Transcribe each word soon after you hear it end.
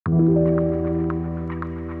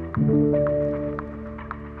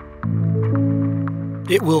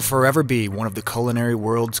It will forever be one of the culinary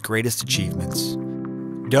world's greatest achievements.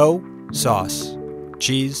 Dough, sauce,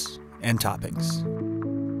 cheese, and toppings.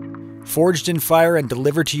 Forged in fire and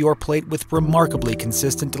delivered to your plate with remarkably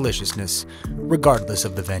consistent deliciousness, regardless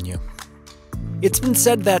of the venue. It's been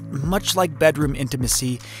said that, much like bedroom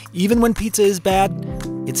intimacy, even when pizza is bad,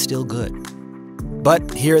 it's still good.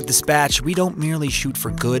 But here at Dispatch, we don't merely shoot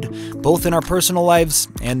for good, both in our personal lives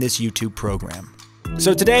and this YouTube program.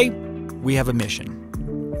 So today, we have a mission.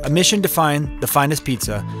 A mission to find the finest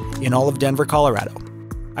pizza in all of Denver, Colorado.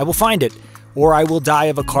 I will find it, or I will die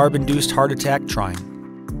of a carb-induced heart attack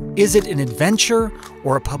trying. Is it an adventure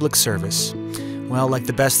or a public service? Well, like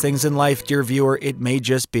the best things in life, dear viewer, it may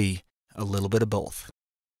just be a little bit of both.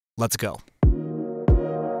 Let's go.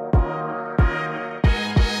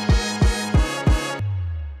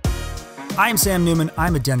 I'm Sam Newman,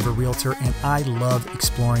 I'm a Denver realtor, and I love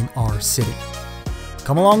exploring our city.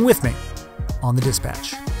 Come along with me on The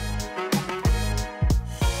Dispatch.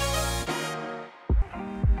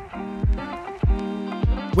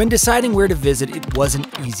 When deciding where to visit, it wasn't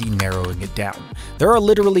easy narrowing it down. There are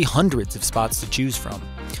literally hundreds of spots to choose from.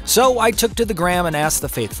 So I took to the gram and asked the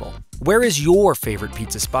faithful, where is your favorite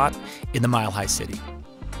pizza spot in the Mile High City?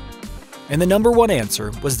 And the #1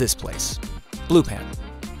 answer was this place, Blue Pan.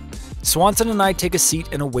 Swanson and I take a seat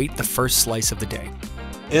and await the first slice of the day.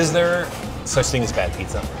 Is there such thing as bad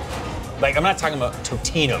pizza? Like, I'm not talking about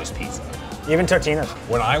Totino's pizza. Even Totino's.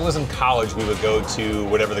 When I was in college, we would go to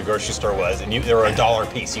whatever the grocery store was, and they were $1 a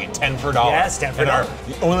piece. You get 10 for $1. Yes, 10 for $1.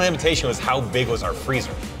 The only limitation was how big was our freezer.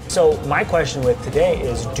 So my question with today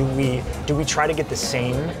is, do we try to get the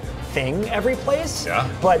same thing every place? Yeah.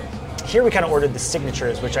 But here we kind of ordered the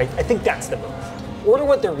signatures, which I think that's the move. Order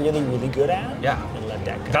what they're really, really good at. Yeah. And let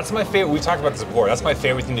that go. That's my favorite. We've talked about this before. That's my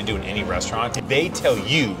favorite thing to do in any restaurant. They tell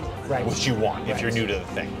you Right. what you want if Right. you're new to the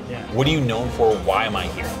thing. Yeah. What are you known for? Why am I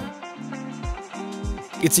here?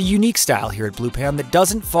 It's a unique style here at Blue Pan that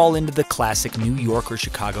doesn't fall into the classic New York or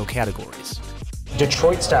Chicago categories.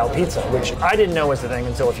 Detroit-style pizza, which I didn't know was the thing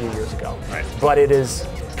until a few years ago. Right. But it is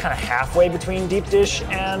kind of halfway between deep dish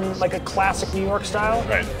and like a classic New York style.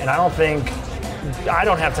 Right. And I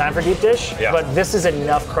don't have time for deep dish, Yeah. but this is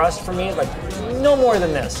enough crust for me, like no more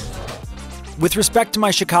than this. With respect to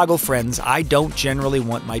my Chicago friends, I don't generally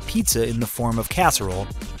want my pizza in the form of casserole,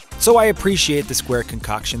 so I appreciate the square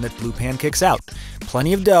concoction that Blue Pan kicks out.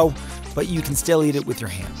 Plenty of dough, but you can still eat it with your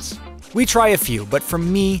hands. We try a few, but for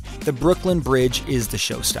me, the Brooklyn Bridge is the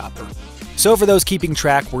showstopper. So for those keeping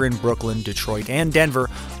track, we're in Brooklyn, Detroit, and Denver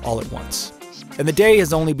all at once. And the day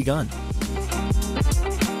has only begun.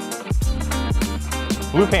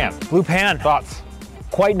 Blue Pan. Blue Pan. Thoughts?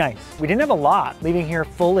 Quite nice. We didn't have a lot, leaving here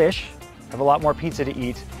full-ish. Have a lot more pizza to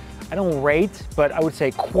eat. I don't rate, but I would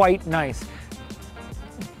say quite nice.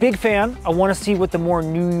 Big fan. I want to see what the more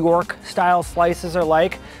New York style slices are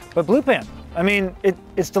like. But Blue Pan, I mean,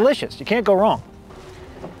 it's delicious. You can't go wrong.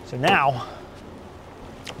 So now,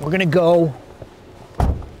 we're gonna go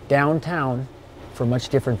downtown for a much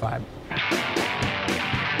different vibe.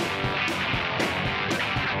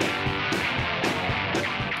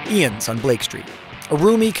 Ian's on Blake Street, a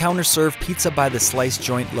roomy counter-serve pizza by the slice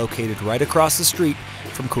joint located right across the street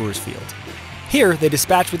from Coors Field. Here, they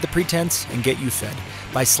dispatch with the pretense and get you fed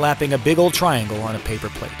by slapping a big old triangle on a paper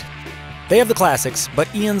plate. They have the classics,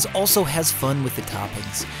 but Ian's also has fun with the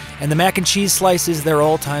toppings, and the mac and cheese slice is their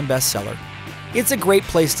all-time bestseller. It's a great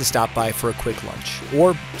place to stop by for a quick lunch,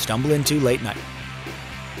 or stumble into late night.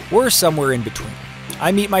 We're somewhere in between.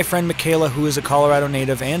 I meet my friend Michaela, who is a Colorado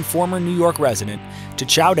native and former New York resident, to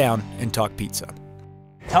chow down and talk pizza.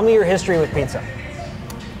 Tell me your history with pizza.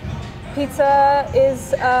 Pizza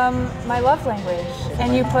is my love language,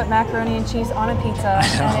 and you put macaroni and cheese on a pizza,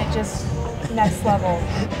 and it just next level.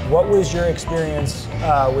 What was your experience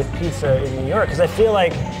with pizza in New York? Because I feel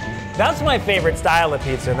like that's my favorite style of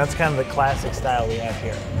pizza, and that's kind of the classic style we have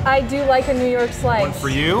here. I do like a New York slice. One for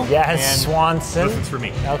you. Yes, and Swanson. This one's for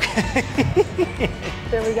me. Okay.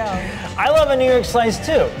 There we go. I love a New York slice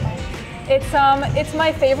too. It's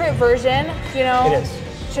my favorite version. You know, It is.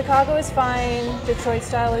 Chicago is fine, Detroit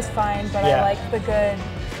style is fine, but Yeah. I like the good.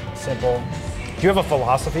 Simple. Do you have a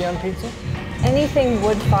philosophy on pizza? Anything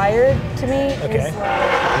wood-fired to me Okay. is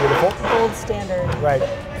like Beautiful. gold standard. Right.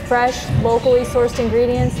 Fresh, locally sourced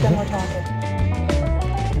ingredients, then we're talking.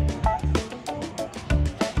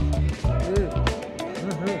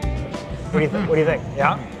 What do you think?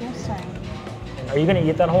 Yeah? Next time. Are you going to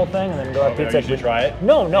eat that whole thing and then go have Okay, pizza? you should try it.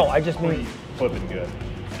 No, I just mean Flipping good.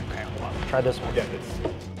 Okay, hold on. Try this one. Yeah,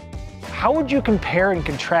 it's How would you compare and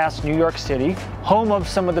contrast New York City, home of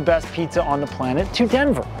some of the best pizza on the planet, to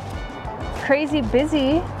Denver? Crazy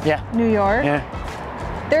busy Yeah. New York. Yeah.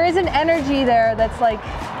 There is an energy there that's like,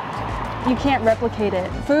 you can't replicate it.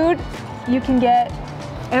 Food, you can get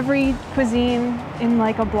every cuisine in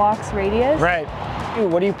like a block's radius. Right.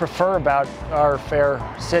 What do you prefer about our fair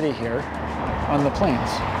city here on the plains?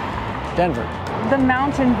 Denver. The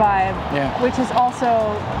mountain vibe, Yeah. which is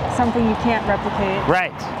also something you can't replicate.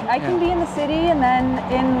 Right. I can be in the city and then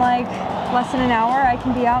in like less than an hour I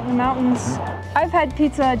can be out in the mountains. I've had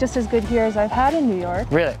pizza just as good here as I've had in New York.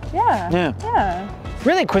 Really? Yeah. Yeah. Yeah.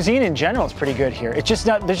 Really, cuisine in general is pretty good here. It's just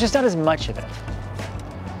not, there's just not as much of it.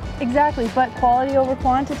 Exactly, but quality over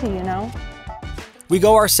quantity, you know? We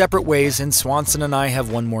go our separate ways, and Swanson and I have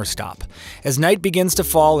one more stop. As night begins to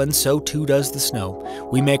fall, and so too does the snow,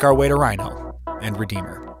 we make our way to RiNo and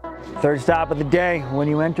Redeemer. Third stop of the day. When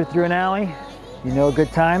you enter through an alley, you know a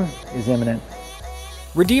good time is imminent.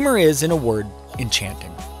 Redeemer is, in a word,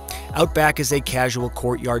 enchanting. Out back is a casual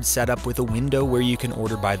courtyard setup with a window where you can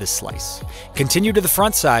order by the slice. Continue to the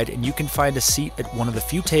front side and you can find a seat at one of the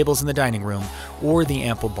few tables in the dining room or the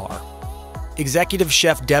ample bar. Executive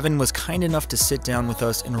Chef Devin was kind enough to sit down with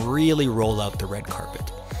us and really roll out the red carpet.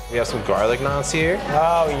 We have some garlic knots here.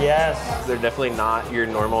 Oh, yes. They're definitely not your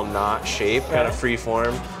normal knot shape, kind of free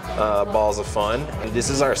form. Balls of fun. This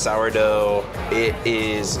is our sourdough. It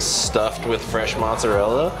is stuffed with fresh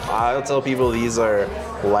mozzarella. I'll tell people these are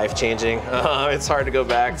life-changing. It's hard to go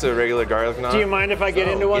back to a regular garlic knot. Do you mind if I get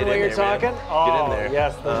into one while you're talking? Man. Oh, get in there.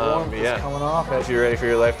 Yes, the warmth is coming off it. If you're ready for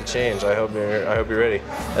your life to change, I hope you're ready.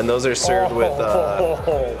 And those are served with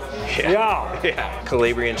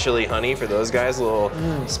Calabrian chili honey for those guys. A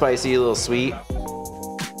little spicy, a little sweet.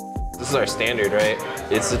 This is our standard, right?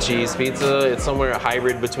 It's a cheese pizza. It's somewhere a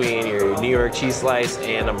hybrid between your New York cheese slice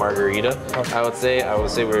and a margarita. Okay. I would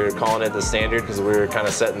say we're calling it the standard because we're kind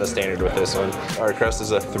of setting the standard with this one. Our crust is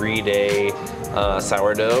a 3-day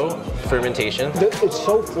sourdough fermentation. It's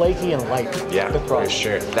so flaky and light. Yeah, for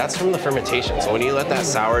sure. That's from the fermentation. So when you let that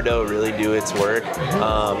sourdough really do its work,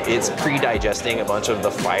 it's pre-digesting a bunch of the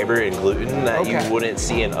fiber and gluten that you wouldn't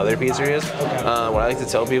see in other pizzerias. What I like to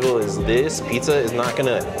tell people is this pizza is not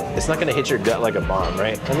gonna hit your gut like a bomb,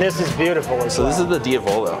 right? And this is beautiful as So well. this is the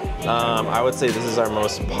Diavolo. I would say this is our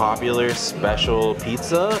most popular special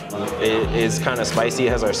pizza. It is kind of spicy.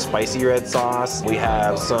 It has our spicy red sauce. We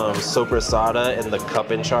have some sopressata and the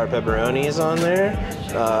cup and char pepperonis on there,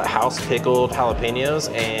 house pickled jalapenos,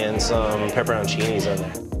 and some pepperoncinis on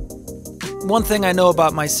there. One thing I know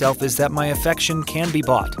about myself is that my affection can be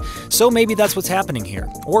bought, so maybe that's what's happening here,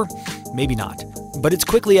 or maybe not. But it's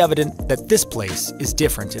quickly evident that this place is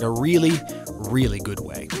different in a really, really good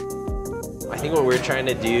way. I think what we're trying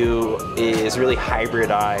to do is really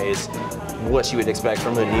hybridize what you would expect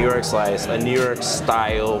from a New York slice, a New York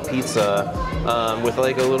style pizza with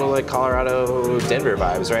like a little like Colorado, Denver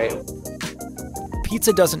vibes, right?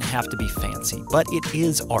 Pizza doesn't have to be fancy, but it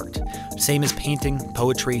is art. Same as painting,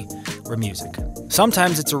 poetry, or music.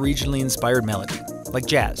 Sometimes it's a regionally inspired melody, like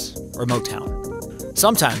jazz or Motown.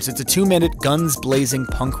 Sometimes it's a 2-minute guns-blazing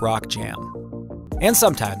punk rock jam. And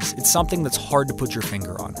sometimes it's something that's hard to put your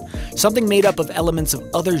finger on. Something made up of elements of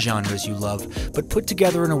other genres you love, but put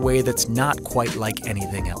together in a way that's not quite like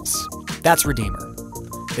anything else. That's Redeemer.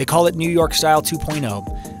 They call it New York Style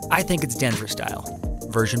 2.0. I think it's Denver Style,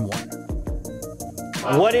 version 1.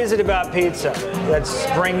 What is it about pizza that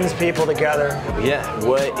brings people together? Yeah,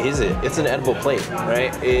 what is it? It's an edible plate,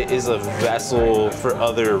 right? It is a vessel for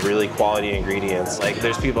other really quality ingredients. Like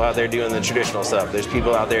there's people out there doing the traditional stuff. There's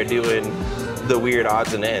people out there doing the weird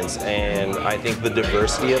odds and ends, and I think the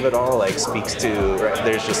diversity of it all like speaks to, right,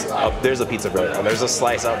 there's a pizza bread, and there's a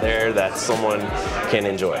slice out there that someone can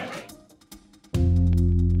enjoy.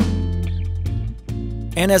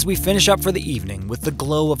 And as we finish up for the evening with the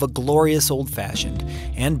glow of a glorious old-fashioned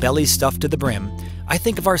and belly stuffed to the brim, I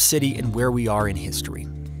think of our city and where we are in history.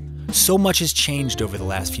 So much has changed over the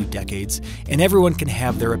last few decades, and everyone can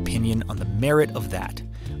have their opinion on the merit of that.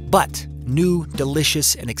 But new,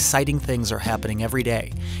 delicious, and exciting things are happening every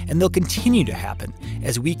day, and they'll continue to happen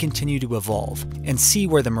as we continue to evolve and see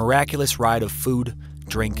where the miraculous ride of food,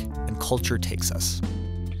 drink, and culture takes us.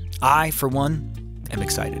 I, for one, am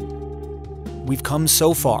excited. We've come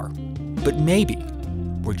so far, but maybe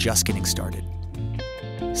we're just getting started.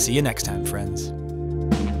 See you next time, friends.